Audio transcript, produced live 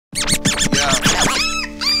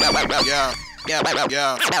I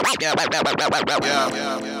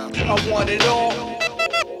want it all.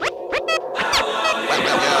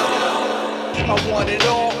 I want it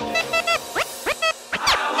all.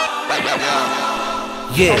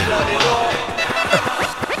 Yeah.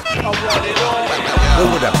 I want it all. Where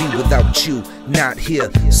would I be without you? Not here,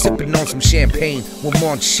 sipping on some champagne with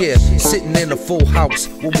one chair, sitting in a full house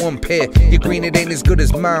with one pair. Your green, it ain't as good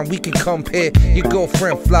as mine, we can compare. Your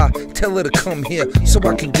girlfriend fly, tell her to come here, so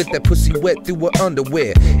I can get that pussy wet through her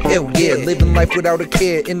underwear. Hell yeah, living life without a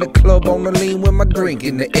care, in the club on the lean with my drink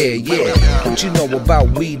in the air, yeah. What you know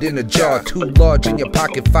about weed in a jar? 2 large in your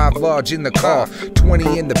pocket, 5 large in the car,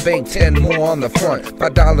 20 in the bank, 10 more on the front,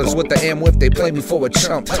 $5 what I am with, they play me for a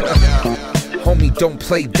chump. Homie, don't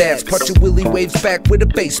play that. Punch your willy waves back with a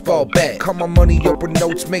baseball bat. Call my money up with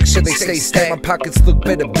notes, make sure they stay stacked. My pockets look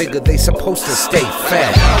better, bigger, they supposed to stay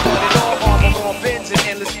fat. I want it all, I'm on Benz and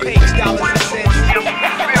endless pace, dollars and cents.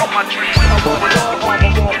 Feel my dreams. I want it all,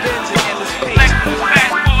 I'm on Benz and endless pace. I want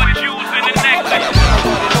it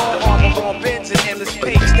all, I'm on Benz and endless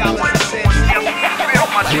pace, dollars and cents. Feel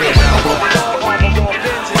my dreams. I want it all, I'm on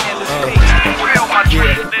Benz and endless pace. Feel my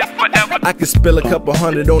dreams. I could spill a couple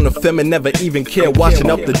hundred on the film and never even care.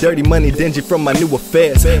 Washing up the dirty money, dingy from my new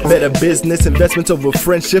affairs. Better business, investments over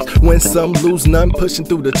friendships. Win some, lose none, pushing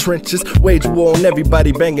through the trenches. Wage war on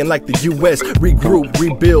everybody, banging like the US. Regroup,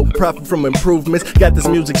 rebuild, profit from improvements. Got this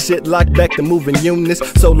music shit locked back to moving units.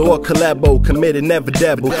 Solo or collabo, committed, never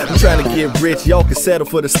dabble. I'm trying to get rich, y'all can settle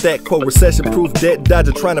for the stack quo. Recession-proof debt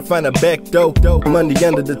dodger, trying to find a back door. Money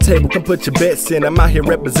under the table, come put your bets in. I'm out here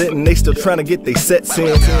representing, they still trying to get they sets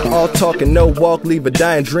in. All talk and no walk, leave a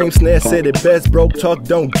dying dream. Snares said it best, broke talk,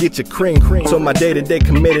 don't get your cream. So my day-to-day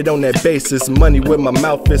committed on that basis. Money with my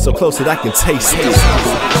mouth is so close that I can taste it.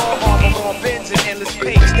 I'm on Benz and endless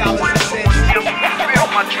pace, dollars and cents. Feel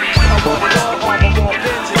my dreams. I want it all, I'm on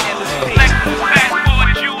Benz and endless pace. Fast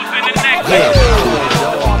forward, Jews in the neck.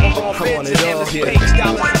 I'm on Benz and endless pace,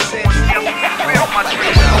 dollars and cents. Feel my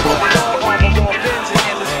dreams.